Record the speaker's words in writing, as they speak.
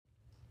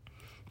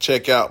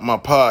Check out my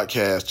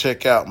podcast.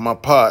 Check out my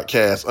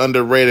podcast.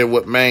 Underrated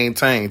with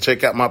Maintain.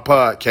 Check out my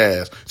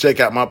podcast. Check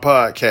out my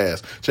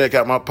podcast. Check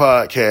out my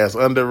podcast.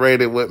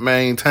 Underrated with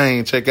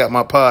Maintain. Check out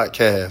my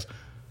podcast.